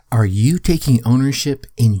Are you taking ownership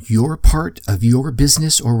in your part of your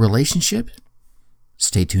business or relationship?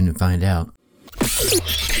 Stay tuned and find out.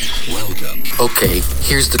 Welcome. Okay,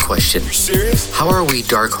 here's the question. Serious? How are we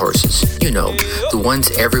dark horses? You know, the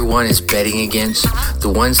ones everyone is betting against,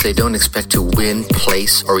 the ones they don't expect to win,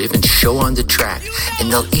 place, or even show on the track,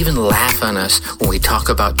 and they'll even laugh on us when we talk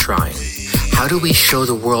about trying. How do we show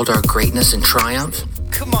the world our greatness and triumph?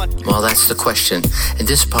 Come on. Well, that's the question, and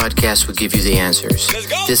this podcast will give you the answers. Let's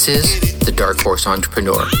go. This is The Dark Horse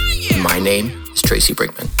Entrepreneur. My name is Tracy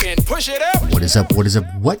Brinkman. And push it up. What is up? What is up?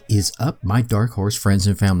 What is up, my Dark Horse friends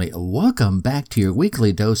and family? Welcome back to your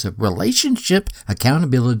weekly dose of relationship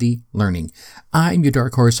accountability learning. I'm your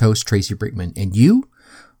Dark Horse host, Tracy Brinkman, and you,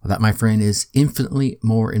 well, that, my friend, is infinitely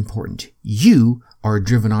more important. You are a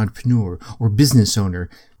driven entrepreneur or business owner,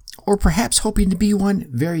 or perhaps hoping to be one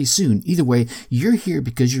very soon. Either way, you're here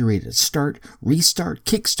because you're ready to start, restart,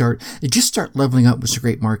 kickstart, and just start leveling up with some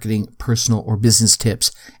great marketing, personal, or business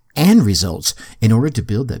tips and results in order to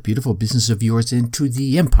build that beautiful business of yours into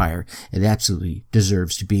the empire it absolutely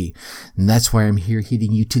deserves to be. And that's why I'm here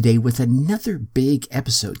hitting you today with another big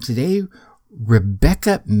episode. Today,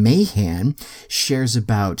 Rebecca Mahan shares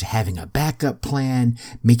about having a backup plan,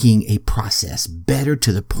 making a process better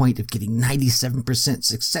to the point of getting 97%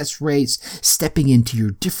 success rates, stepping into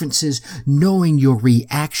your differences, knowing your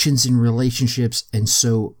reactions in relationships, and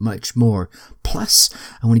so much more. Plus,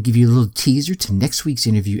 I want to give you a little teaser to next week's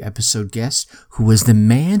interview episode guest, who is the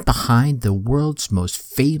man behind the world's most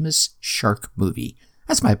famous shark movie.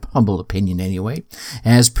 That's my humble opinion anyway.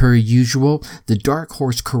 As per usual, the Dark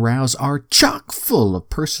Horse Corrals are chock full of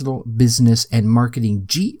personal, business, and marketing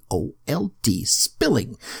GOLD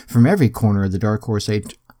spilling from every corner of the Dark Horse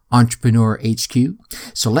Entrepreneur HQ.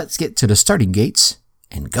 So let's get to the starting gates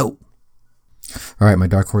and go. All right, my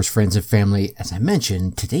Dark Horse friends and family, as I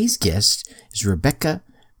mentioned, today's guest is Rebecca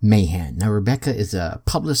Mahan. Now, Rebecca is a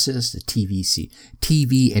publicist, a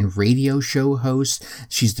TV and radio show host.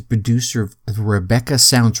 She's the producer of Rebecca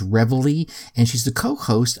Sounds Reveille, and she's the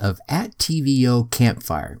co-host of At TVO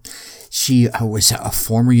Campfire. She was a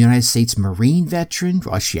former United States Marine veteran.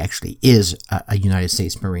 Well, she actually is a United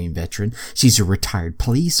States Marine veteran. She's a retired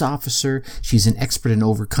police officer. She's an expert in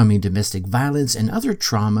overcoming domestic violence and other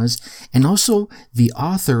traumas, and also the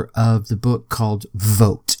author of the book called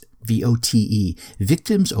VOTE. VOTE,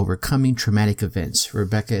 Victims Overcoming Traumatic Events.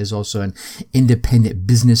 Rebecca is also an independent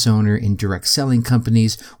business owner in direct selling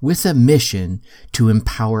companies with a mission to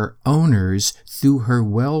empower owners through her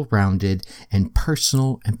well-rounded and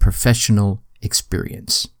personal and professional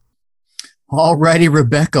experience. Alrighty,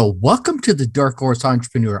 Rebecca, welcome to the Dark Horse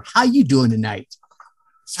Entrepreneur. How you doing tonight?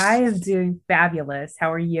 I am doing fabulous.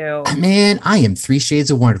 How are you? Man, I am 3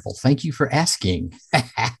 shades of wonderful. Thank you for asking.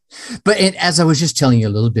 But as I was just telling you a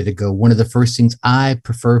little bit ago, one of the first things I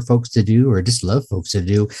prefer folks to do, or just love folks to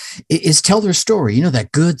do, is tell their story. You know,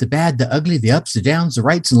 that good, the bad, the ugly, the ups, the downs, the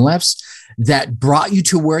rights and lefts that brought you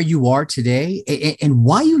to where you are today, and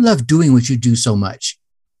why you love doing what you do so much.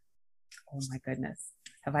 Oh my goodness.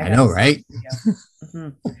 I know, right?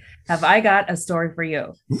 Have I got a story for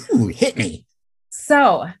you? Ooh, hit me.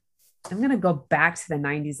 So I'm going to go back to the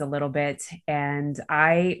 90s a little bit. And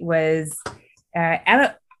I was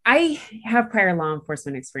I have prior law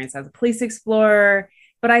enforcement experience as a police explorer,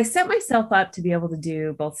 but I set myself up to be able to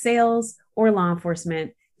do both sales or law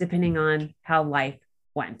enforcement, depending on how life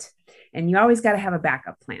went. And you always got to have a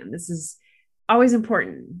backup plan. This is always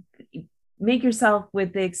important. Make yourself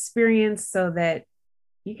with the experience so that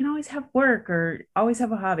you can always have work or always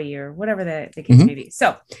have a hobby or whatever the case may be.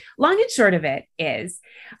 So long and short of it is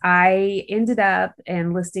I ended up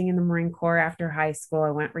enlisting in the Marine Corps after high school.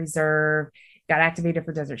 I went reserve, got activated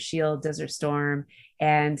for Desert Shield, Desert Storm,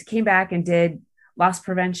 and came back and did loss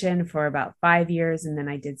prevention for about 5 years. And then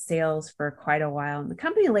I did sales for quite a while. And the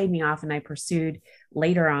company laid me off, and I pursued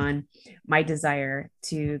later on my desire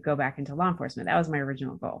to go back into law enforcement. That was my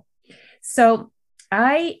original goal. So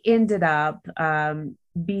I ended up,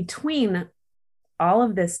 between all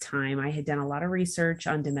of this time, I had done a lot of research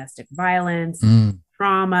on domestic violence,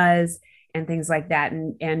 traumas, and things like that.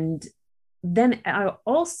 And then I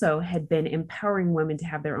also had been empowering women to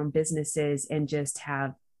have their own businesses and just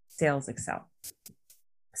have sales excel.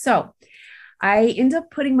 So I ended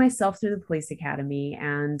up putting myself through the police academy.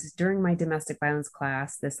 And during my domestic violence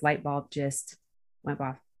class, this light bulb just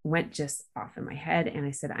went just off in my head. And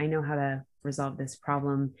I said, I know how to resolve this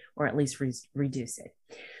problem, or at least reduce it.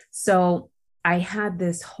 So I had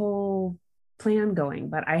this whole plan going,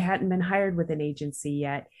 but I hadn't been hired with an agency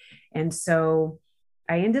yet. And so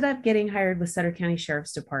I ended up getting hired with Sutter County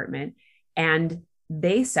Sheriff's Department. And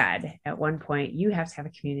they said at one point, you have to have a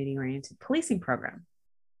community-oriented policing program.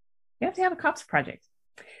 You have to have a cops project.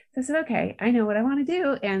 So I said, okay, I know what I want to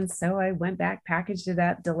do. And so I went back, packaged it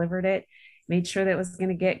up, delivered it, made sure that it was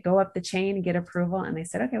going to go up the chain and get approval. And they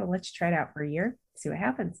said, okay, well, let's try it out for a year, see what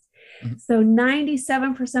happens. Mm-hmm. So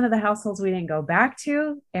 97% of the households we didn't go back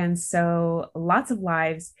to. And so lots of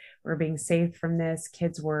lives were being saved from this.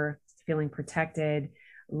 Kids were feeling protected,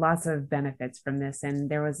 lots of benefits from this. And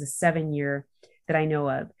there was a 7-year that I know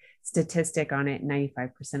of statistic on it, 95%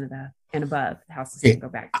 of the and above houses can go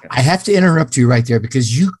back to. I have to interrupt you right there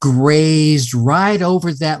because you grazed right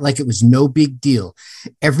over that like it was no big deal.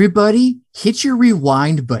 Everybody hit your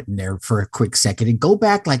rewind button there for a quick second and go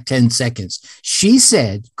back like 10 seconds. She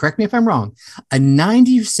said, correct me if I'm wrong, a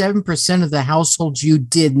 97% of the households you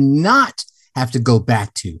did not have to go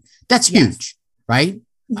back to. That's huge, right?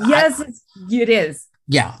 Yes, it is.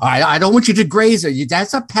 Yeah, I don't want you to graze it.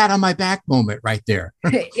 That's a pat on my back moment right there.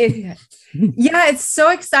 Yeah, it's so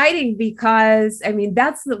exciting because, I mean,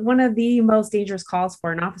 that's one of the most dangerous calls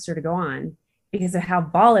for an officer to go on because of how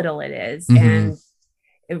volatile it is. Mm-hmm.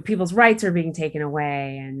 And people's rights are being taken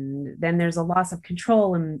away. And then there's a loss of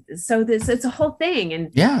control. And so it's a whole thing. And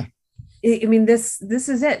yeah, I mean, this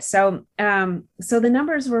is it. So, so the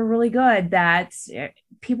numbers were really good that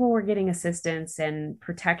people were getting assistance and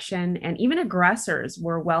protection, and even aggressors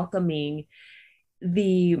were welcoming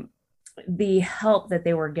the help that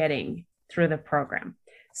they were getting through the program.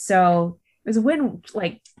 So it was a win,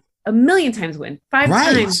 like a million times win, 5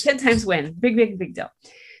 times, 10 times win, big deal.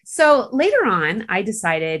 So later on, I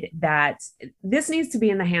decided that this needs to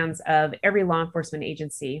be in the hands of every law enforcement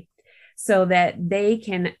agency so that they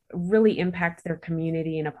can really impact their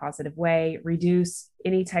community in a positive way, reduce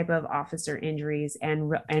any type of officer injuries,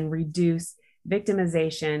 and reduce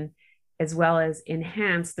victimization, as well as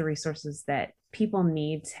enhance the resources that people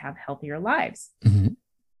need to have healthier lives. Mm-hmm.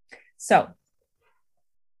 So.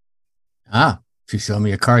 If you show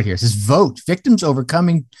me a card here, it says vote victims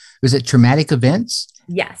overcoming, was it traumatic events?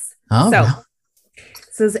 Yes. Oh, so. Wow.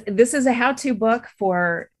 So this is a how-to book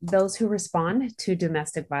for those who respond to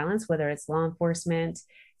domestic violence, whether it's law enforcement,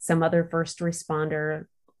 some other first responder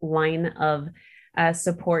line of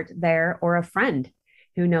support there, or a friend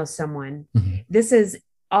who knows someone. Mm-hmm. This is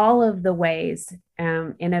all of the ways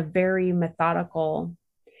in a very methodical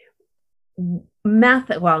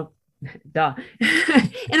method. Well, duh,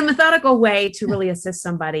 in a methodical way to really assist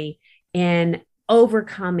somebody in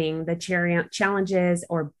overcoming the challenges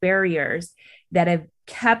or barriers that have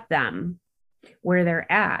kept them where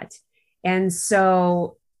they're at. And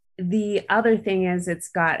so the other thing is it's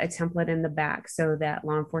got a template in the back so that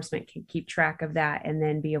law enforcement can keep track of that and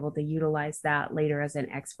then be able to utilize that later as an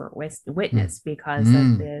expert witness because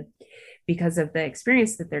of the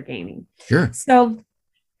experience that they're gaining. Sure. So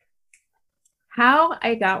how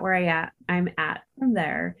I got where I'm at from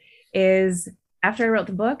there is after I wrote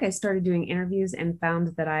the book, I started doing interviews and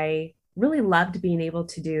found that I really loved being able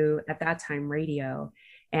to do, at that time, radio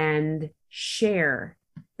and share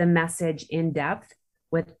the message in depth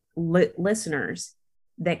with listeners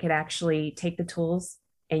that could actually take the tools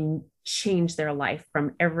and change their life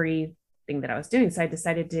from everything that I was doing. So I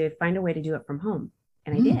decided to find a way to do it from home,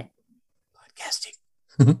 and I did. Podcasting.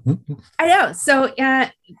 I know. So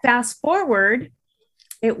fast forward,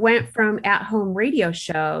 it went from at-home radio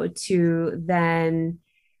show to then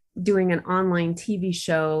doing an online TV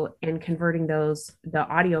show and converting the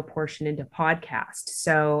audio portion into podcast.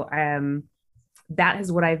 So that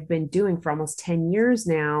is what I've been doing for almost 10 years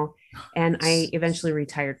now. And I eventually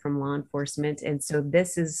retired from law enforcement. And so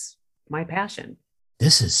this is my passion.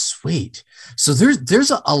 This is sweet. So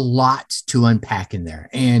there's a lot to unpack in there.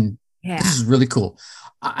 And this is really cool.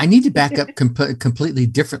 I need to back up completely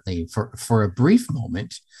differently for a brief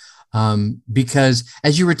moment. Because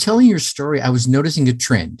as you were telling your story, I was noticing a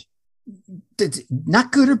trend. It's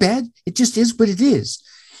not good or bad. It just is what it is.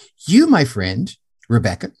 You, my friend,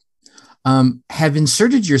 Rebecca, have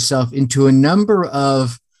inserted yourself into a number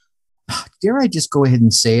of, dare I just go ahead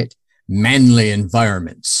and say it, manly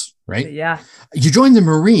environments, right? Yeah. You joined the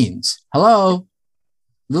Marines. Hello.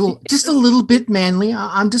 Just a little bit manly.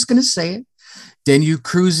 I'm just going to say it. Then you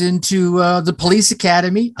cruise into the police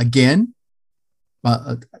academy again.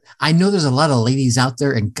 I know there's a lot of ladies out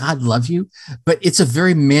there, and God love you, but it's a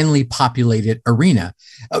very manly populated arena.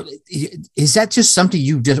 Is that just something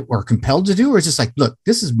you just were compelled to do, or is it just like, look,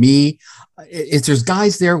 this is me? If there's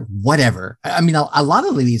guys there, whatever. I mean, a lot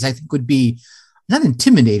of ladies, I think, would be not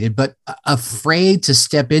intimidated, but afraid to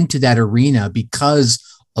step into that arena because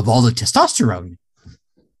of all the testosterone.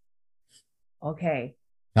 Okay.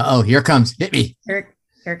 Uh-oh, here it comes. Hit me. Here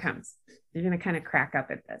it comes. You're going to kind of crack up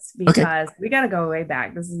at this because we got to go way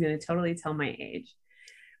back. This is going to totally tell my age.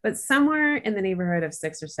 But somewhere in the neighborhood of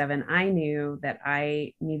 6 or 7, I knew that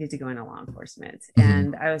I needed to go into law enforcement.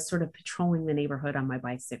 And I was sort of patrolling the neighborhood on my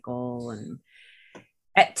bicycle. And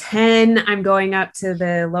at 10, I'm going up to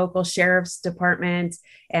the local sheriff's department,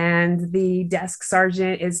 and the desk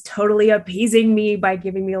sergeant is totally appeasing me by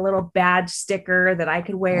giving me a little badge sticker that I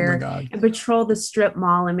could wear and patrol the strip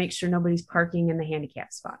mall and make sure nobody's parking in the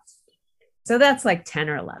handicap spots. So that's like 10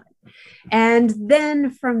 or 11. And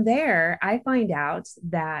then from there, I find out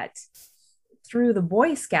that through the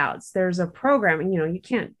Boy Scouts, there's a program, and you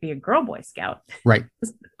can't be a girl Boy Scout. Right.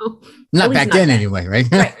 So, not back then anyway, right?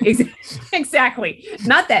 Right. Exactly.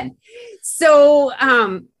 Not then. So,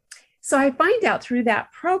 so I find out through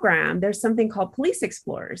that program, there's something called Police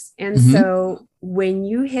Explorers. And so when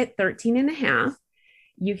you hit 13 and a half,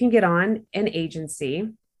 you can get on an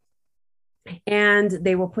agency, and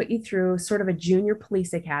they will put you through sort of a junior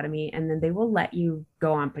police academy. And then they will let you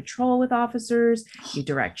go on patrol with officers. You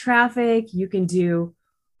direct traffic. You can do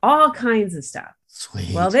all kinds of stuff.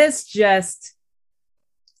 Sweet. Well, this just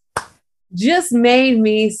made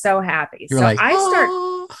me so happy. You're so like,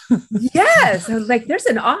 yes, I was like, there's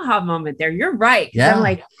an aha moment there. You're right. Yeah. I'm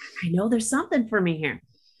like, I know there's something for me here.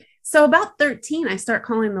 So about 13, I start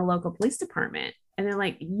calling the local police department, and they're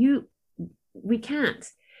like, we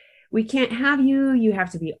can't have you. You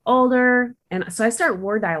have to be older. And so I start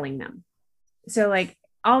war dialing them. So like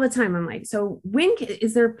all the time, I'm like, so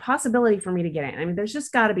is there a possibility for me to get in? I mean, there's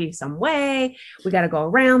just got to be some way. We got to go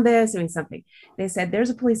around this. I mean, something. They said,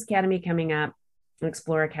 there's a police academy coming up, an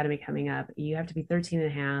Explorer Academy coming up. You have to be 13 and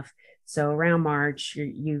a half. So around March,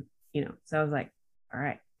 so I was like, all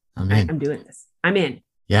right, I'm doing this. I'm in.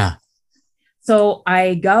 Yeah. So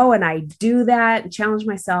I go and I do that and challenge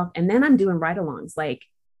myself. And then I'm doing ride-alongs, like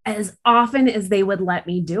as often as they would let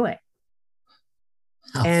me do it.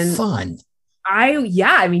 How and fun.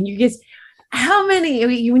 I mean, you just, how many,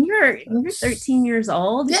 when you're 13 years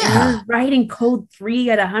old, and you're riding code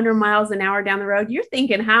 3 at 100 miles an hour down the road, you're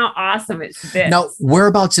thinking, how awesome is this? Now,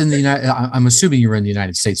 whereabouts in the I'm assuming you were in the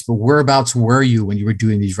United States, but whereabouts were you when you were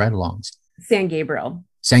doing these ride-alongs? San Gabriel,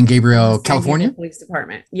 California? Gabriel Police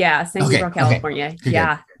Department. Yeah. San Gabriel, California. Okay.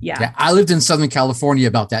 Yeah. I lived in Southern California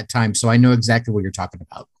about that time, so I know exactly what you're talking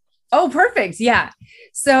about. Oh, perfect. Yeah.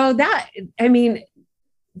 So that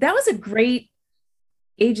was a great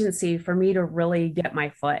agency for me to really get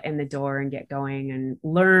my foot in the door and get going and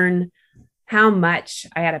learn how much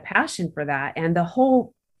I had a passion for that. And the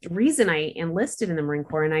whole reason I enlisted in the Marine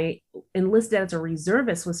Corps, and I enlisted as a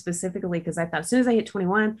reservist, was specifically because I thought as soon as I hit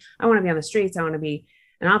 21, I want to be on the streets. I want to be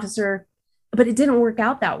an officer, but it didn't work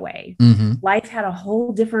out that way. Life had a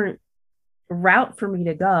whole different route for me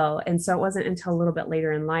to go. And so it wasn't until a little bit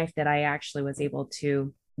later in life that I actually was able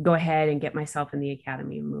to go ahead and get myself in the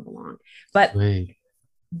academy and move along. But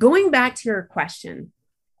going back to your question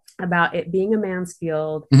about it being a man's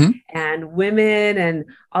field and women and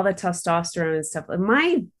all the testosterone and stuff,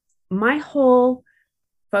 my whole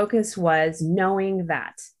focus was knowing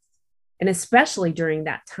that, and especially during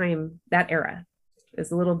that time, that era,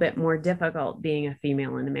 is a little bit more difficult being a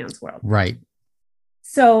female in a man's world. Right.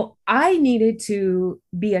 So I needed to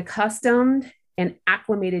be accustomed and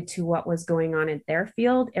acclimated to what was going on in their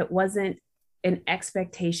field. It wasn't an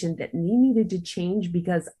expectation that needed to change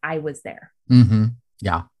because I was there.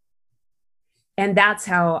 Yeah. And that's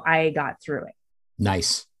how I got through it.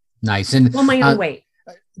 Nice. And well, my own weight.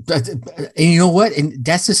 And you know what? And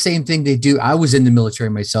that's the same thing they do. I was in the military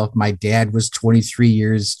myself. My dad was 23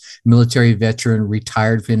 years military veteran,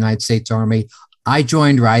 retired from the United States Army. I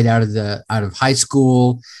joined right out of high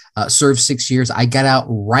school, served 6 years. I got out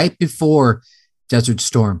right before Desert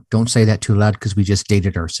Storm. Don't say that too loud because we just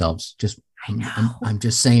dated ourselves. I'm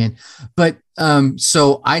just saying. But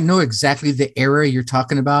so I know exactly the era you're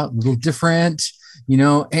talking about. A little different,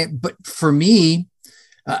 but for me,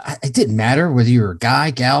 it didn't matter whether you were a guy,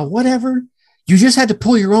 gal, whatever. You just had to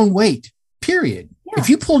pull your own weight, period. Yeah. If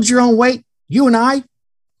you pulled your own weight, you and I,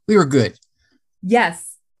 we were good. Yes.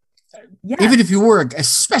 Even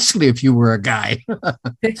especially if you were a guy.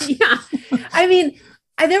 Yeah. I mean,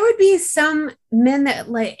 there would be some men that,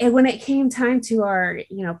 like, when it came time to our,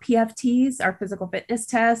 PFTs, our physical fitness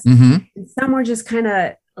tests, and some were just kind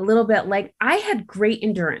of a little bit like, I had great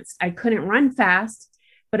endurance. I couldn't run fast,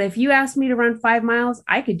 but if you asked me to run 5 miles,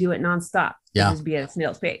 I could do it nonstop. Yeah. Just be at a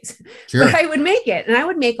snail's pace. Sure. But I would make it, and I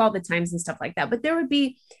would make all the times and stuff like that. But there would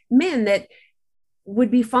be men that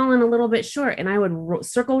would be falling a little bit short, and I would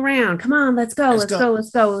circle around. Come on, let's go. Let's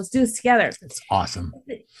do this together. It's awesome.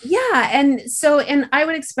 Yeah. And I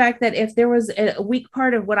would expect that if there was a weak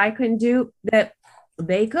part of what I couldn't do, that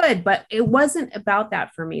they could, but it wasn't about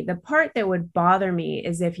that for me. The part that would bother me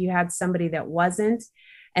is if you had somebody that wasn't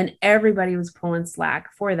and everybody was pulling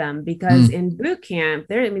slack for them because in boot camp,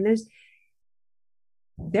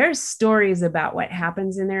 there's stories about what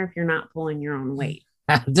happens in there if you're not pulling your own weight.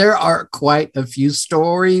 There are quite a few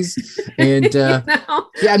stories, and yeah,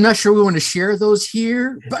 I'm not sure we want to share those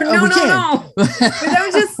here, but no. But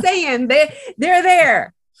I'm just saying they're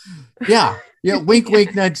there. Yeah. Wink,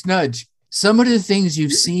 wink, nudge, nudge. Some of the things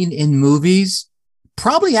you've seen in movies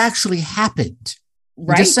probably actually happened.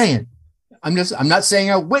 Right. I'm just saying. I'm not saying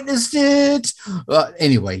I witnessed it.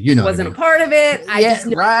 Anyway, wasn't a part of it.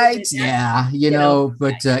 Yeah.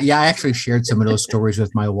 I actually shared some of those stories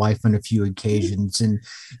with my wife on a few occasions, and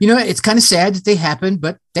it's kind of sad that they happened,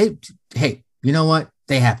 but hey, you know what?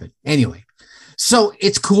 They happen anyway. So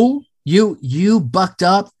it's cool. You bucked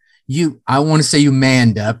up. I want to say you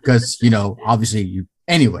manned up because obviously you.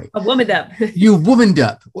 Anyway, a womaned up. You womaned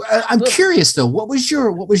up. I'm curious though. What was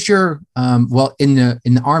your well, in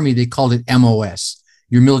the Army they called it MOS,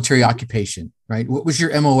 your military occupation, right? What was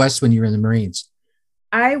your MOS when you were in the Marines?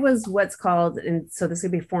 I was what's called, and so this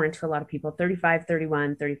would be foreign to a lot of people,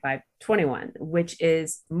 3531, 3521, which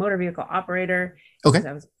is motor vehicle operator. Okay.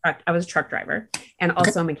 I was a truck driver and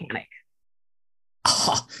also a mechanic.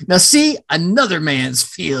 Oh, now see, another man's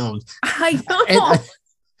field. I know.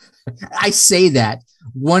 I say that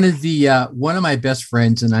one of my best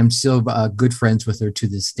friends, and I'm still good friends with her to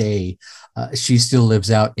this day. She still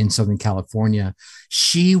lives out in Southern California.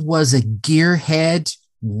 She was a gearhead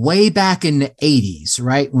way back in the 80s,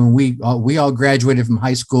 right? When we all graduated from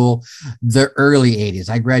high school, the early 80s.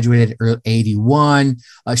 I graduated 81.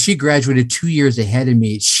 She graduated 2 years ahead of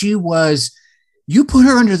me. You put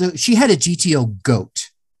her she had a GTO Goat,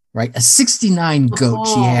 right? A 69 Goat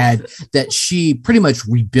she had that she pretty much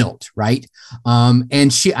rebuilt, right?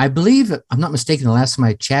 And I believe, I'm not mistaken, the last time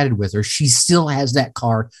I chatted with her, she still has that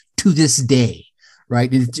car to this day,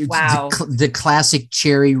 right? Wow. The classic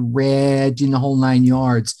cherry red, the whole 9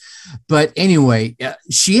 yards. But anyway,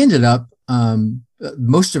 she ended up,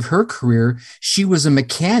 most of her career, she was a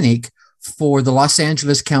mechanic for the Los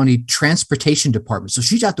Angeles County Transportation Department. So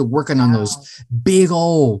she's out there working on those big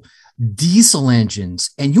old diesel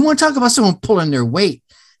engines. And you want to talk about someone pulling their weight?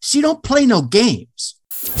 She don't play no games.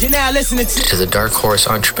 You're now listening to the Dark Horse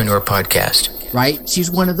Entrepreneur Podcast. Right?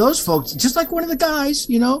 She's one of those folks, just like one of the guys,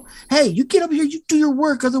 hey, you get over here, you do your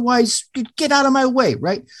work, otherwise get out of my way,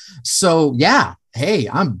 right? So yeah, hey,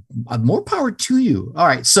 I'm more power to you. All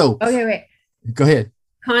right, so okay, wait. Go ahead.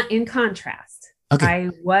 In contrast, okay.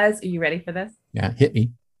 Are you ready for this? Yeah, hit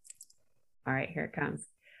me. All right, here it comes.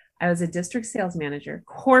 I was a district sales manager,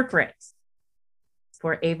 corporate,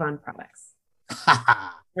 for Avon products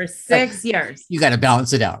for 6 years. You got to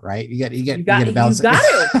balance it out, right? You got to balance it. You got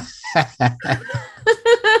to.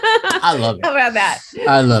 I love it. How about that?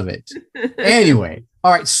 I love it. Anyway,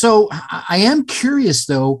 all right. So I am curious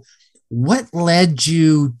though, what led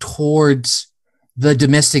you towards the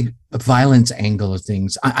domestic violence angle of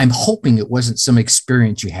things? I'm hoping it wasn't some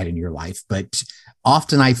experience you had in your life, but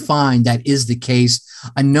often I find that is the case.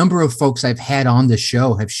 A number of folks I've had on the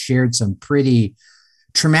show have shared some pretty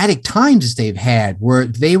traumatic times they've had where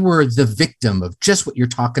they were the victim of just what you're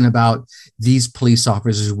talking about. These police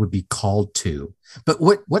officers would be called to. But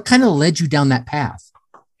what kind of led you down that path?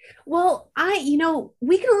 Well,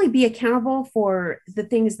 we can only be accountable for the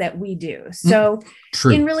things that we do. So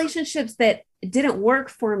in relationships that didn't work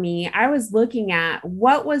for me, I was looking at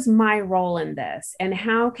what was my role in this and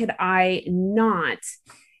how could I not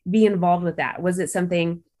be involved with that? Was it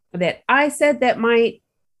something that I said that might,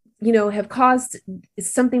 have caused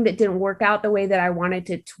something that didn't work out the way that I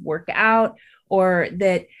wanted it to work out, or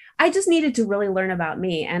that I just needed to really learn about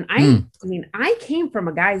me? And I came from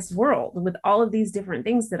a guy's world with all of these different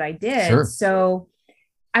things that I did. Sure. So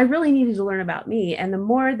I really needed to learn about me. And the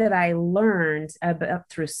more that I learned about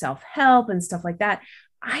through self-help and stuff like that,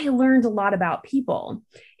 I learned a lot about people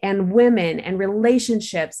and women and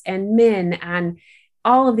relationships and men and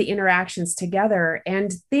all of the interactions together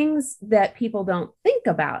and things that people don't think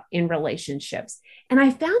about in relationships. And I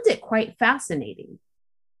found it quite fascinating.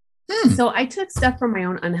 So I took stuff from my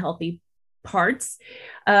own unhealthy parts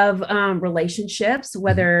of relationships,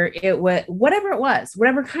 whether it was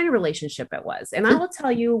whatever kind of relationship it was. And I will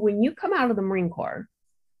tell you, when you come out of the Marine Corps,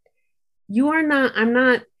 you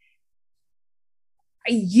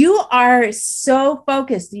are so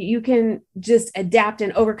focused. You can just adapt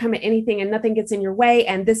and overcome anything and nothing gets in your way.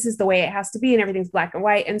 And this is the way it has to be and everything's black and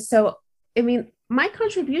white. And so, my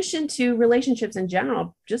contribution to relationships in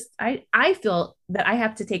general, I feel that I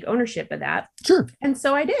have to take ownership of that. Sure. And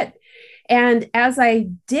so I did. And as I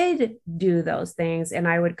did do those things and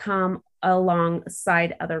I would come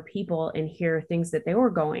alongside other people and hear things that were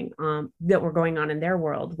going on in their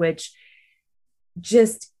world, which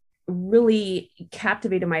just really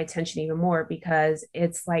captivated my attention even more, because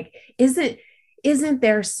it's like, isn't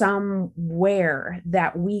there somewhere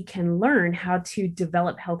that we can learn how to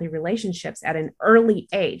develop healthy relationships at an early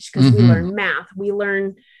age? Because we learn math, we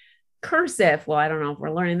learn cursive. Well, I don't know if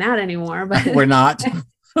we're learning that anymore, but we're not.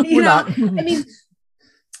 We're not. I mean,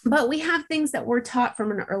 but we have things that we're taught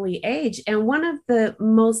from an early age. And one of the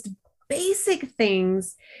most basic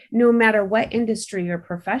things, no matter what industry or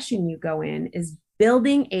profession you go in, is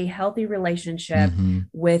building a healthy relationship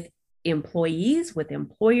with employees, with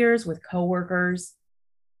employers, with coworkers,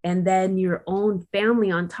 and then your own family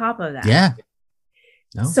on top of that. Yeah.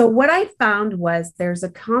 No. So what I found was there's a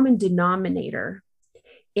common denominator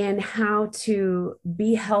in how to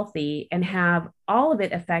be healthy and have all of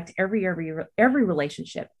it affect every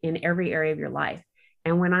relationship in every area of your life.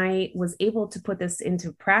 And when I was able to put this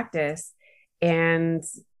into practice and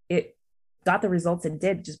it got the results it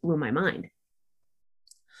did, it just blew my mind.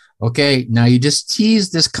 Okay, now you just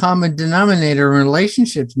teased this common denominator in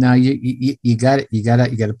relationships. Now you got it. You got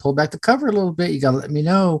to pull back the cover a little bit. You got to let me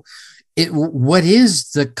know what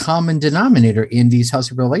is the common denominator in these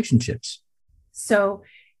healthy relationships. So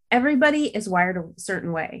everybody is wired a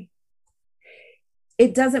certain way.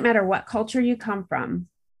 It doesn't matter what culture you come from.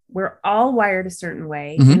 We're all wired a certain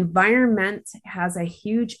way. Environment has a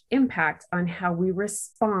huge impact on how we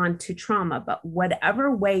respond to trauma, but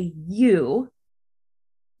whatever way you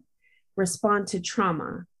respond to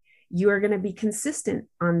trauma, you are going to be consistent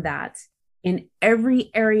on that in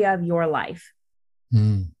every area of your life.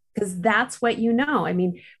 Because that's what you know. I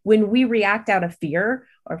mean, when we react out of fear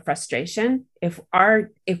or frustration, if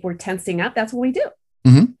we're tensing up, that's what we do.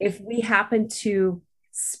 If we happen to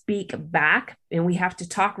speak back and we have to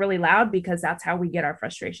talk really loud because that's how we get our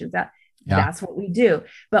frustrations out, that's what we do.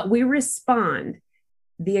 But we respond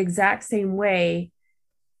the exact same way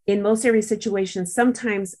in most every situation.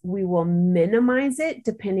 Sometimes we will minimize it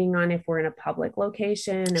depending on if we're in a public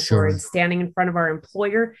location, if we're standing in front of our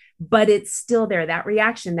employer, but it's still there. That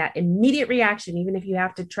reaction, that immediate reaction, even if you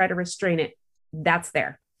have to try to restrain it, that's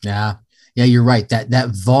there. Yeah. Yeah, you're right. That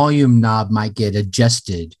volume knob might get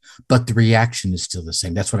adjusted, but the reaction is still the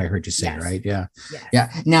same. That's what I heard you say, right? Yeah. Yes. Yeah.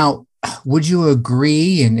 Now, would you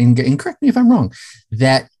agree, and correct me if I'm wrong,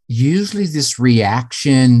 that usually this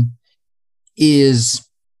reaction is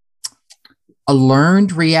a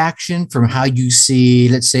learned reaction from how you see,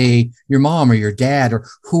 let's say, your mom or your dad or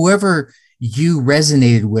whoever you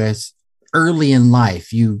resonated with early in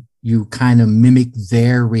life? You kind of mimic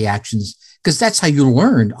their reactions, because that's how you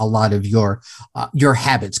learn a lot of your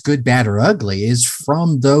habits, good, bad, or ugly, is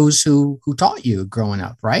from those who taught you growing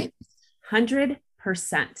up, right? 100%.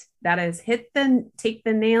 That is take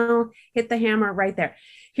the nail, hit the hammer right there.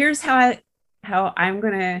 Here's how I'm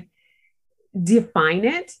going to define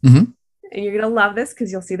it. And you're going to love this because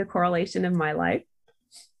you'll see the correlation in my life.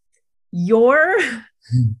 Your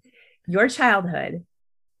childhood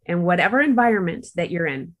and whatever environment that you're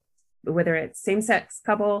in, whether it's same-sex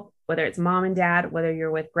couple, whether it's mom and dad, whether you're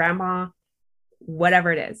with grandma,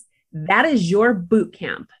 whatever it is, that is your boot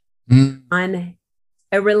camp on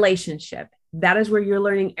a relationship. That is where you're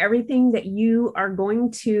learning everything that you are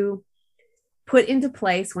going to put into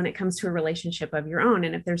place when it comes to a relationship of your own.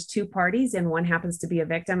 And if there's two parties and one happens to be a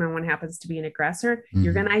victim and one happens to be an aggressor,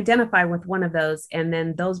 you're going to identify with one of those. And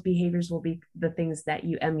then those behaviors will be the things that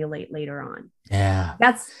you emulate later on. Yeah.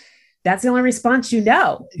 That's the only response you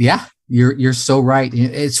know. Yeah, you're so right.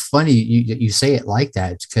 It's funny you say it like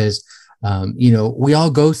that. It's because, we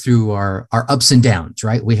all go through our ups and downs,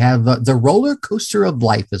 right? We have the roller coaster of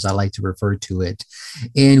life, as I like to refer to it.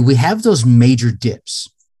 And we have those major dips.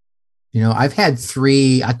 I've had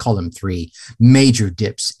I call them three major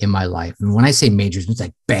dips in my life. And when I say majors, it's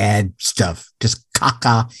like bad stuff, just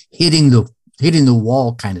caca, hitting the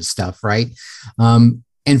wall kind of stuff, right? And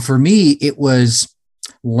for me, it was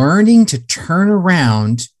learning to turn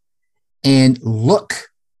around and look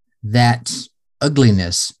that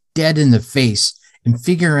ugliness dead in the face and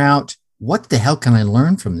figure out, what the hell can I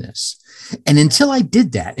learn from this? And until I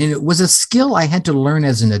did that, and it was a skill I had to learn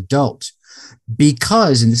as an adult,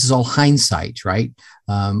 because, and this is all hindsight, right?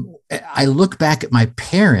 I look back at my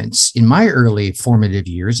parents in my early formative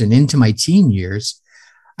years and into my teen years.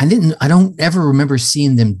 I don't ever remember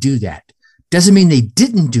seeing them do that. Doesn't mean they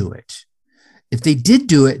didn't do it. If they did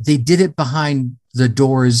do it, they did it behind the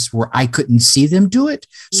doors where I couldn't see them do it.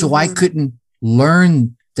 So I couldn't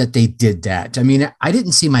learn that they did that. I mean, I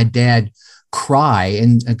didn't see my dad cry.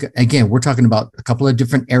 And again, we're talking about a couple of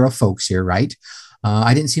different era folks here, right?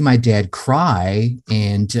 I didn't see my dad cry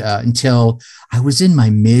and until I was in my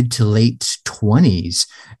mid to late 20s.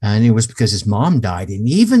 And it was because his mom died. And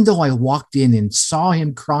even though I walked in and saw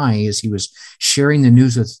him crying as he was sharing the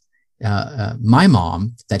news with my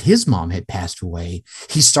mom that his mom had passed away,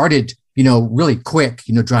 he started, really quick,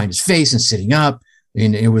 drying his face and sitting up.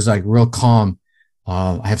 And it was like real calm.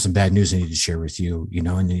 I have some bad news I need to share with you, and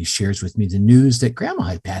then he shares with me the news that grandma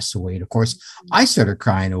had passed away. And of course, I started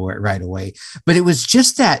crying right away. But it was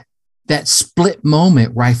just that split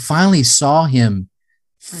moment where I finally saw him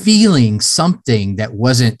feeling something that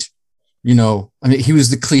wasn't, he was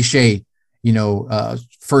the cliche,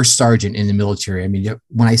 first sergeant in the military. I mean,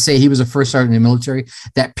 when I say he was a first sergeant in the military,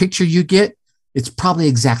 that picture you get, it's probably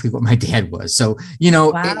exactly what my dad was. So,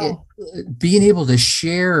 Wow. Being able to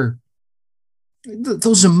share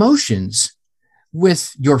those emotions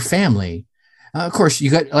with your family. Of course, you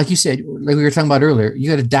got, like you said, like we were talking about earlier, you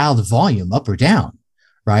got to dial the volume up or down,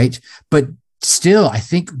 right? But still, I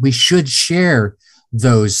think we should share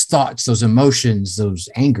those thoughts, those emotions, those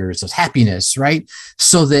angers, those happiness, right?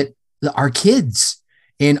 So that our kids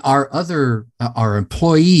and our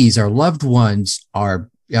employees, our loved ones, our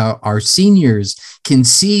seniors can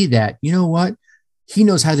see that, you know what? He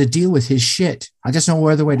knows how to deal with his shit. I just know no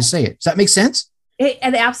other way to say it. Does that make sense? It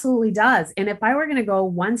absolutely does. And if I were going to go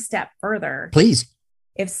one step further, please.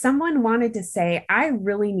 If someone wanted to say, I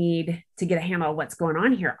really need to get a handle on what's going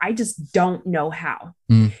on here, I just don't know how.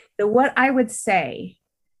 So what I would say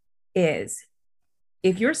is,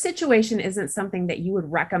 if your situation isn't something that you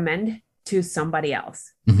would recommend to somebody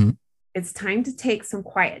else, it's time to take some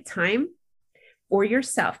quiet time for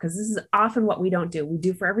yourself, because this is often what we don't do. We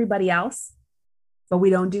do for everybody else, but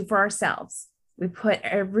we don't do for ourselves. We put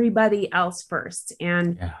everybody else first.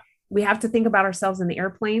 And we have to think about ourselves in the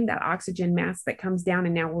airplane, that oxygen mask that comes down,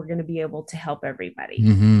 and now we're going to be able to help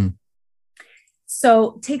everybody.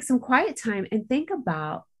 So take some quiet time and think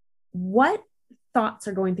about what thoughts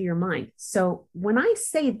are going through your mind. So when I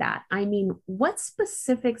say that, I mean, what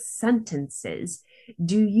specific sentences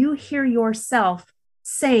do you hear yourself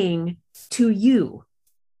saying to you?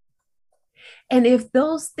 And if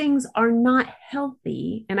those things are not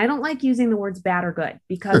healthy, and I don't like using the words bad or good,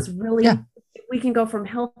 because really we can go from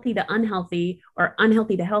healthy to unhealthy or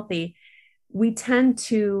unhealthy to healthy. We tend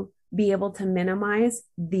to be able to minimize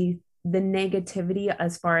the negativity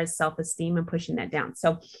as far as self-esteem and pushing that down.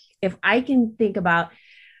 So if I can think about,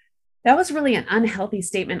 that was really an unhealthy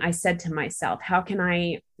statement I said to myself, how can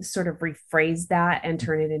I sort of rephrase that and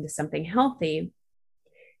turn it into something healthy?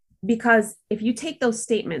 Because if you take those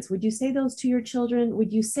statements, would you say those to your children?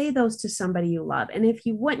 Would you say those to somebody you love? And if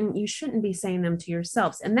you wouldn't, you shouldn't be saying them to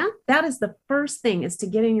yourselves. And that is the first thing, is to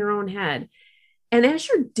get in your own head. And as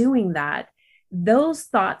you're doing that, those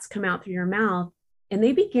thoughts come out through your mouth and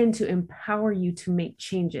they begin to empower you to make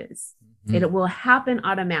changes. It will happen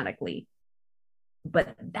automatically.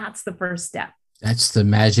 But that's the first step. That's the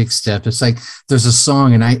magic step. It's like there's a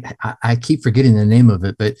song, and I keep forgetting the name of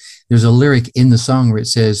it, but there's a lyric in the song where it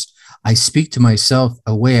says, I speak to myself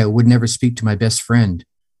a way I would never speak to my best friend.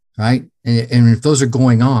 Right. And if those are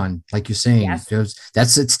going on, like you're saying,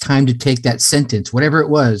 it's time to take that sentence, whatever it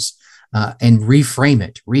was, and reframe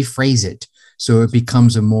it, rephrase it, so it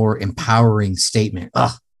becomes a more empowering statement.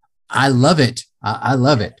 Oh, I love it. I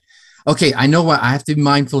love it. Okay, I know what I have to be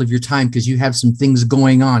mindful of your time, because you have some things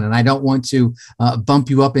going on and I don't want to bump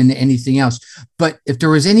you up into anything else. But if there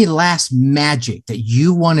was any last magic that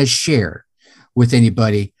you want to share with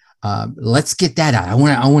anybody, let's get that out. I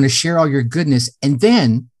want to share all your goodness. And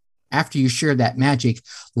then after you share that magic,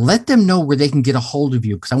 let them know where they can get a hold of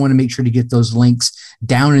you, because I want to make sure to get those links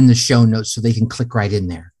down in the show notes so they can click right in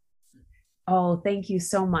there. Oh, thank you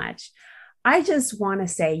so much. I just want to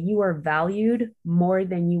say you are valued more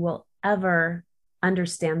than you will ever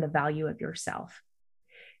understand the value of yourself.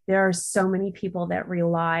 There are so many people that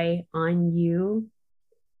rely on you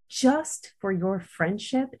just for your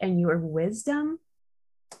friendship and your wisdom.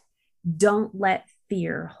 Don't let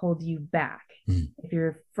fear hold you back. If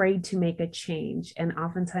you're afraid to make a change, and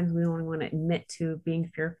oftentimes we don't want to admit to being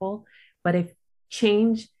fearful, but if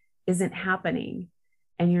change isn't happening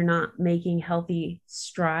and you're not making healthy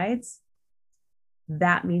strides,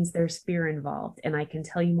 that means there's fear involved. And I can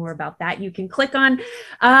tell you more about that. You can click on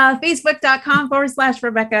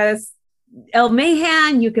facebook.com/Rebecca L.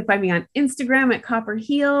 Mahan. You can find me on Instagram at Copper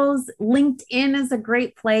Heels. LinkedIn is a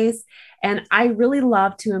great place. And I really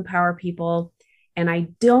love to empower people. And I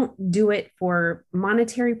don't do it for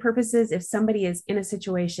monetary purposes. If somebody is in a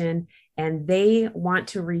situation and they want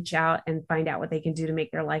to reach out and find out what they can do to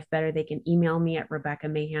make their life better, they can email me at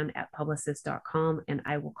RebeccaMahan@publicist.com, and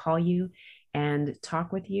I will call you and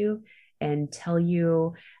talk with you and tell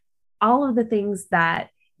you all of the things that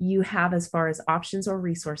you have as far as options or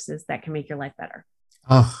resources that can make your life better.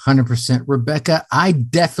 Oh, 100%. Rebecca,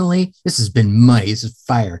 this has been money. This is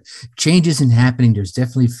fire. Change isn't happening. There's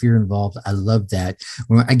definitely fear involved. I love that.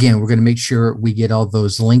 Again, we're going to make sure we get all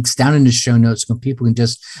those links down in the show notes so people can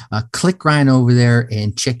just click right over there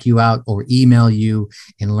and check you out or email you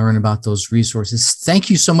and learn about those resources. Thank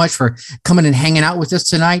you so much for coming and hanging out with us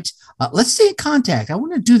tonight. Let's stay in contact. I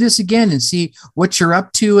want to do this again and see what you're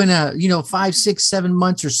up to in 5, 6, 7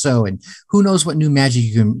 months or so. And who knows what new magic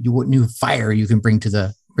what new fire you can bring to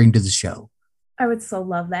the show. I would so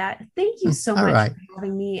love that. Thank you so much for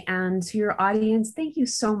having me, and to your audience, thank you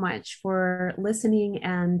so much for listening.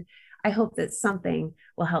 And I hope that something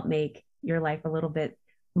will help make your life a little bit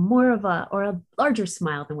more of a larger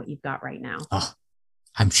smile than what you've got right now. Oh,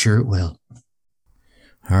 I'm sure it will.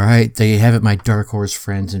 All right, there you have it, my Dark Horse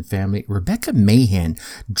friends and family. Rebecca Mahan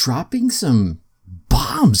dropping some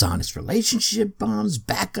bombs on us, relationship bombs,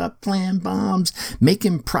 backup plan bombs,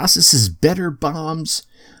 making processes better bombs.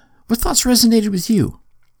 What thoughts resonated with you?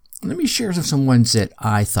 Let me share some ones that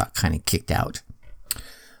I thought kind of kicked out.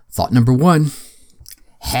 Thought number 1,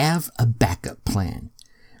 have a backup plan.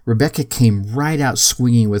 Rebecca came right out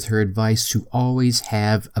swinging with her advice to always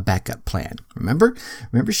have a backup plan. Remember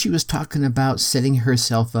she was talking about setting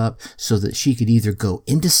herself up so that she could either go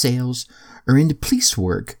into sales or into police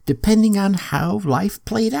work, depending on how life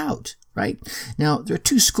played out, right? Now, there are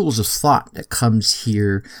 2 schools of thought that comes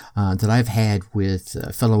here that I've had with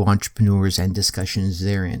fellow entrepreneurs and discussions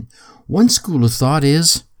therein. One school of thought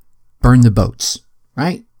is burn the boats,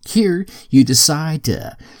 right? Here, you decide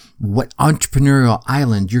what entrepreneurial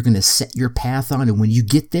island you're going to set your path on, and when you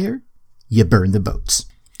get there, you burn the boats.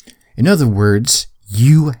 In other words,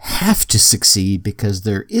 you have to succeed because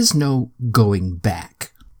there is no going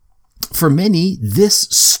back. For many, this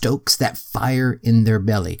stokes that fire in their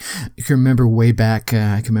belly. You can remember way back,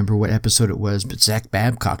 I can remember what episode it was, but Zach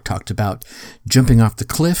Babcock talked about jumping off the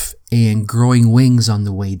cliff and growing wings on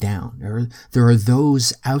the way down. There are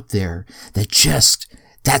those out there that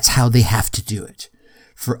that's how they have to do it.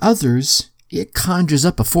 For others, it conjures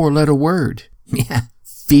up a 4-letter word. Yeah,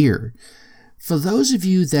 fear. For those of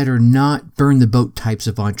you that are not burn the boat types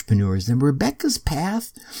of entrepreneurs, then Rebecca's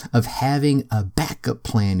path of having a backup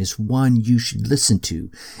plan is one you should listen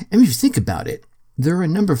to. And if you think about it, there are a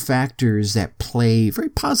number of factors that play very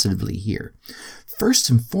positively here.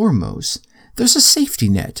 First and foremost, there's a safety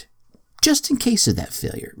net, just in case of that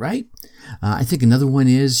failure, right? I think another one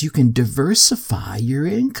is you can diversify your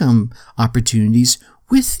income opportunities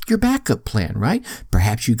with your backup plan, right?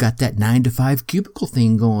 Perhaps you got that 9-to-5 cubicle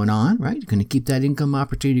thing going on, right? You're going to keep that income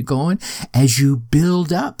opportunity going as you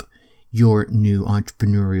build up your new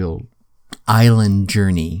entrepreneurial island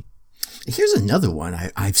journey. Here's another one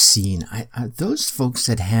I've seen. Those folks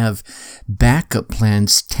that have backup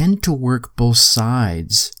plans tend to work both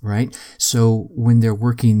sides, right? So when they're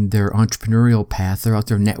working their entrepreneurial path, they're out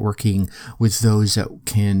there networking with those that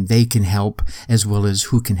they can help as well as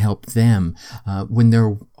who can help them. When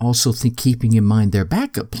they're also keeping in mind their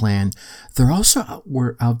backup plan, they're also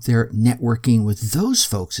out there networking with those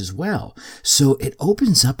folks as well. So it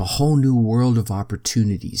opens up a whole new world of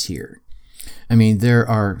opportunities here. I mean, there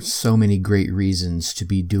are so many great reasons to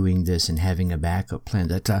be doing this and having a backup plan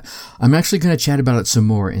that I'm actually going to chat about it some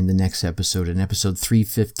more in the next episode, in episode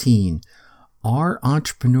 315. Are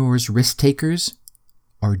entrepreneurs risk takers,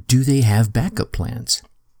 or do they have backup plans?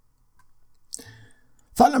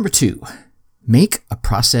 Thought number 2, make a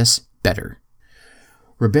process better.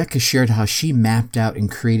 Rebecca shared how she mapped out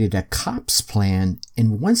and created a COPS plan,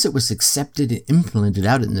 and once it was accepted and implemented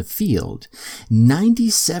out in the field,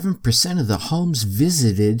 97% of the homes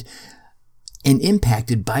visited and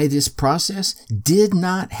impacted by this process did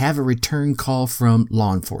not have a return call from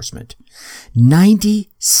law enforcement.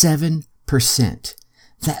 97%.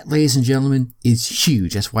 That, ladies and gentlemen, is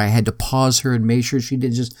huge. That's why I had to pause her and make sure she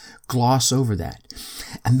didn't just gloss over that.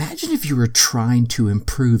 Imagine if you were trying to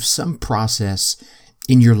improve some process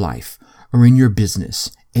in your life or in your business,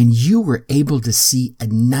 and you were able to see a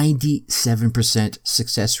 97%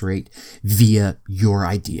 success rate via your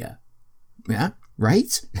idea. Yeah,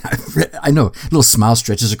 right? I know, a little smile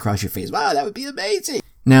stretches across your face. Wow, that would be amazing.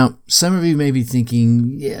 Now, some of you may be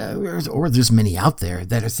thinking, yeah, or there's many out there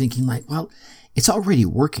that are thinking like, well, it's already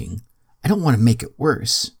working. I don't want to make it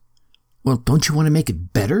worse. Well, don't you want to make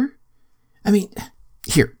it better? I mean,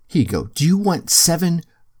 here you go. Do you want 7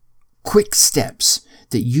 quick steps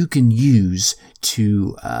that you can use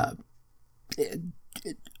to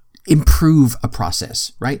improve a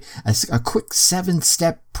process, right? A quick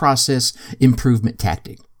 7-step process improvement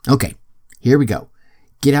tactic. Okay, here we go.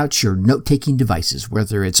 Get out your note-taking devices,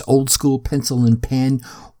 whether it's old school pencil and pen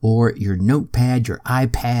or your notepad, your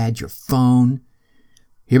iPad, your phone.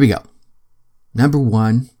 Here we go. Number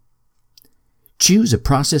 1, choose a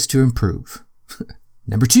process to improve.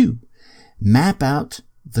 Number 2, map out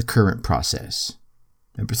the current process.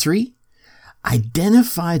 Number 3,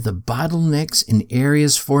 identify the bottlenecks and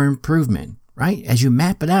areas for improvement, right? As you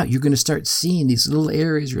map it out, you're going to start seeing these little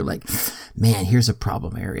areas. You're like, man, here's a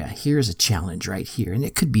problem area. Here's a challenge right here. And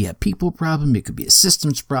it could be a people problem. It could be a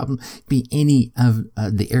systems problem. It could be any of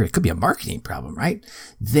the area. It could be a marketing problem, right?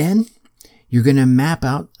 Then you're going to map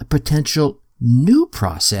out a potential new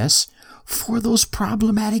process for those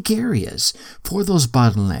problematic areas, for those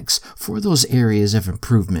bottlenecks, for those areas of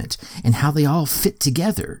improvement, and how they all fit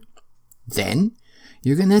together. Then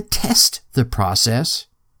you're going to test the process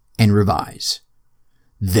and revise.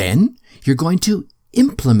 Then you're going to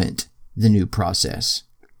implement the new process.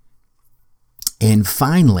 And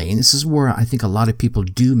finally, and this is where I think a lot of people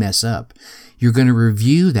do mess up, you're going to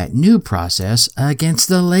review that new process against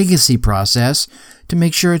the legacy process to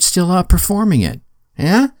make sure it's still outperforming it.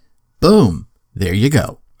 Yeah? Boom. There you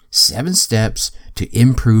go. 7 steps to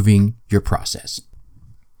improving your process.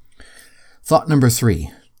 Thought number 3.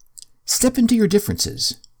 Step into your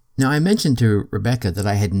differences. Now, I mentioned to Rebecca that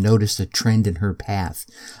I had noticed a trend in her path,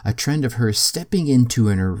 a trend of her stepping into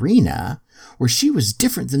an arena where she was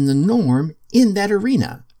different than the norm in that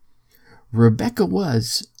arena. Rebecca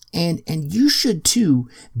was, and you should too,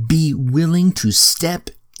 be willing to step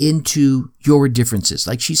into your differences,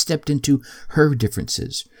 like she stepped into her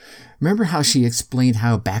differences. Remember how she explained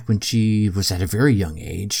how back when she was at a very young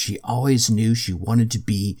age, she always knew she wanted to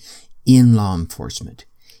be in law enforcement,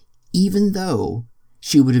 even though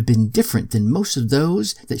she would have been different than most of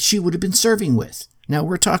those that she would have been serving with. Now,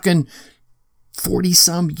 we're talking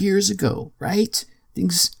 40-some years ago, right?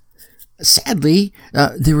 Things, sadly,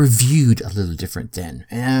 they were viewed a little different then.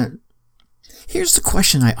 Here's the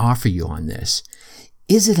question I offer you on this.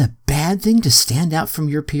 Is it a bad thing to stand out from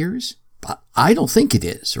your peers? I don't think it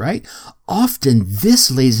is, right? Often this,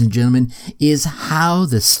 ladies and gentlemen, is how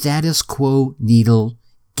the status quo needle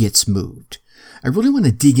gets moved. I really want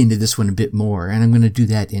to dig into this one a bit more, and I'm going to do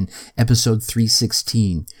that in episode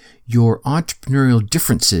 316. Your entrepreneurial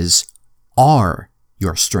differences are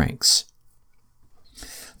your strengths.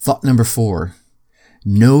 Thought number 4,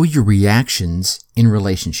 know your reactions in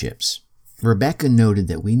relationships. Rebecca noted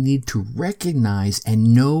that we need to recognize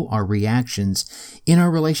and know our reactions in our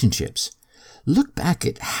relationships. Look back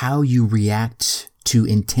at how you react to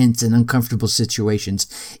intense and uncomfortable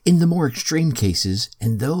situations in the more extreme cases,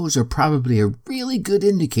 and those are probably a really good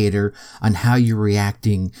indicator on how you're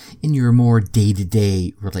reacting in your more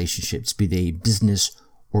day-to-day relationships, be they business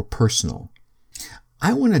or personal.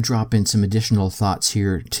 I want to drop in some additional thoughts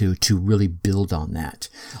here to really build on that.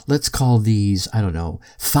 Let's call these,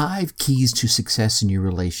 5 keys to success in your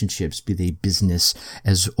relationships, be they business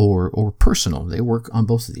or personal. They work on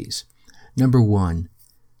both of these. Number 1,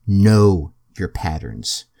 know your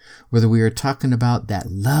patterns. Whether we are talking about that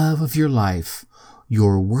love of your life,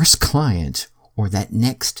 your worst client, or that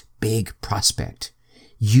next big prospect,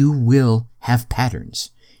 you will have patterns.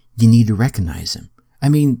 You need to recognize them. I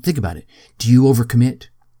mean, think about it. Do you overcommit?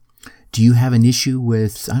 Do you have an issue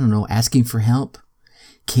with, asking for help?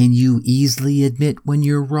 Can you easily admit when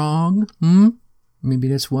you're wrong? Maybe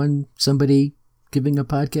that's one somebody giving a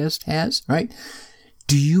podcast has, right?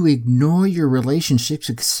 Do you ignore your relationships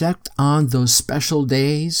except on those special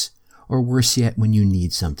days? Or worse yet, when you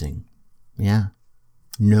need something? Yeah.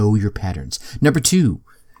 Know your patterns. Number 2,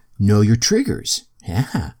 know your triggers.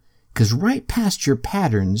 Yeah. Because right past your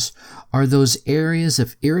patterns are those areas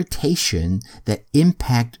of irritation that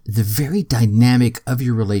impact the very dynamic of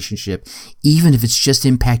your relationship, even if it's just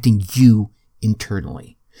impacting you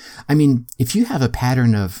internally. I mean, if you have a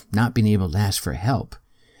pattern of not being able to ask for help,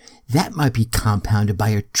 that might be compounded by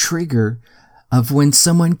a trigger of when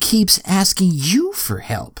someone keeps asking you for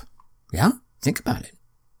help. Yeah? Think about it.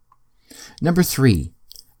 Number 3,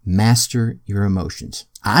 master your emotions.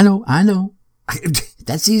 I know.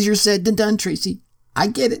 That's easier said than done, Tracy. I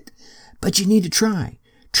get it. But you need to try.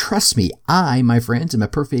 Trust me, my friends, am a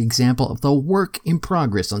perfect example of the work in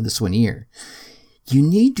progress on this one here. You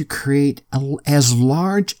need to create as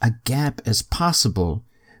large a gap as possible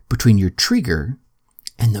between your trigger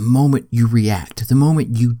and the moment you react, the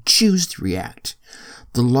moment you choose to react.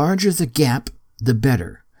 The larger the gap, the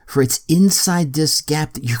better. For it's inside this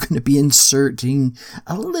gap that you're going to be inserting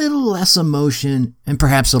a little less emotion and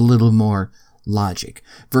perhaps a little more logic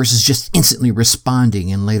versus just instantly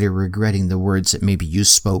responding and later regretting the words that maybe you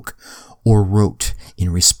spoke or wrote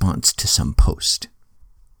in response to some post.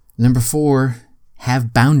 Number 4,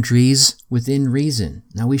 have boundaries within reason.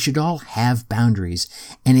 Now, we should all have boundaries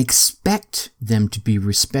and expect them to be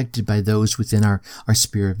respected by those within our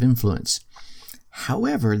sphere of influence.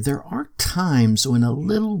 However, there are times when a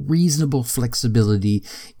little reasonable flexibility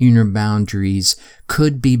in your boundaries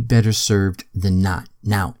could be better served than not.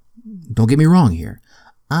 Now, don't get me wrong here.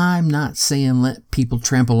 I'm not saying let people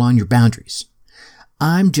trample on your boundaries.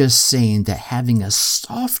 I'm just saying that having a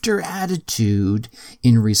softer attitude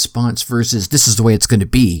in response versus this is the way it's going to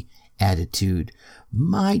be attitude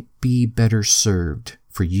might be better served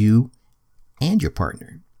for you and your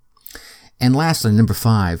partner. And lastly, number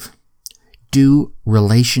 5, do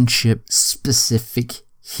relationship-specific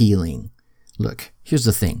healing. Look, here's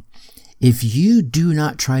the thing. If you do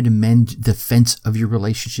not try to mend the fence of your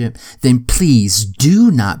relationship, then please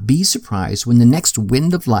do not be surprised when the next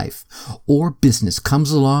wind of life or business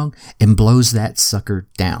comes along and blows that sucker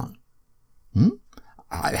down.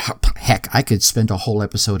 Heck, I could spend a whole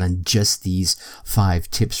episode on just these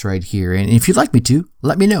 5 tips right here. And if you'd like me to,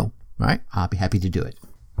 let me know. All right, I'll be happy to do it.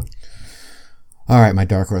 All right, my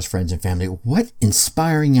Dark Horse friends and family, what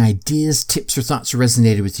inspiring ideas, tips, or thoughts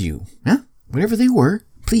resonated with you? Whatever they were,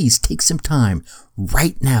 please take some time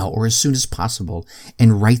right now or as soon as possible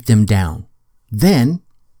and write them down. Then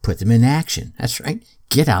put them in action. That's right.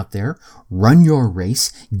 Get out there, run your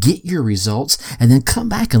race, get your results, and then come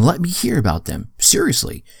back and let me hear about them.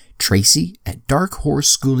 Seriously,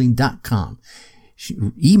 Tracy@darkhorseschooling.com.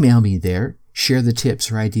 Email me there. Share the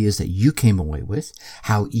tips or ideas that you came away with,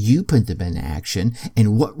 how you put them in action,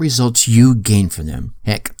 and what results you gained from them.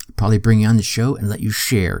 Heck, I'll probably bring you on the show and let you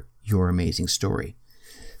share your amazing story.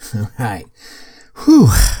 All right. Whew.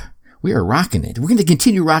 We are rocking it. We're going to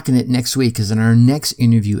continue rocking it next week because in our next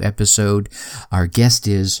interview episode, our guest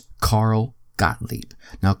is Carl Gottlieb.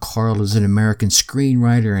 Now, Carl is an American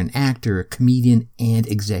screenwriter, an actor, a comedian, and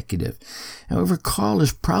executive. However, Carl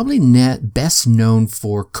is probably best known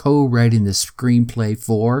for co-writing the screenplay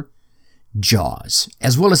for Jaws,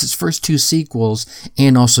 as well as its first 2 sequels,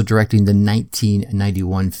 and also directing the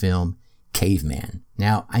 1991 film Caveman.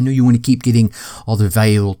 Now, I know you want to keep getting all the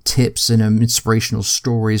valuable tips and inspirational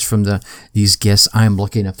stories from these guests I'm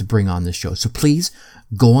lucky enough to bring on the show. So please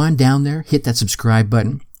go on down there, hit that subscribe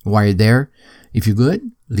button. While you're there, if you're good,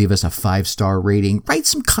 leave us a 5-star rating. Write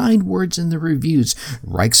some kind words in the reviews.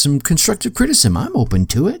 Write some constructive criticism. I'm open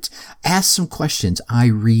to it. Ask some questions. I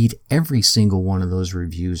read every single one of those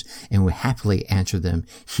reviews and will happily answer them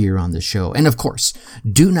here on the show. And of course,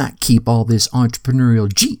 do not keep all this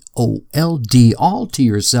entrepreneurial GOLD all to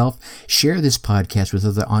yourself. Share this podcast with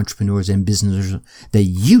other entrepreneurs and businesses that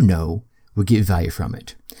you know will get value from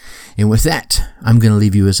it. And with that, I'm going to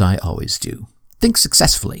leave you as I always do. Think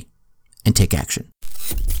successfully and take action.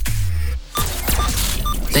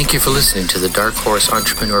 Thank you for listening to the Dark Horse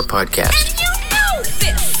Entrepreneur Podcast. You know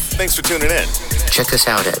this. Thanks for tuning in. Check us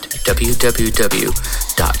out at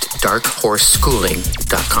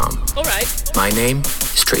www.darkhorseschooling.com. All right. My name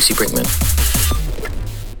is Tracy Brinkman.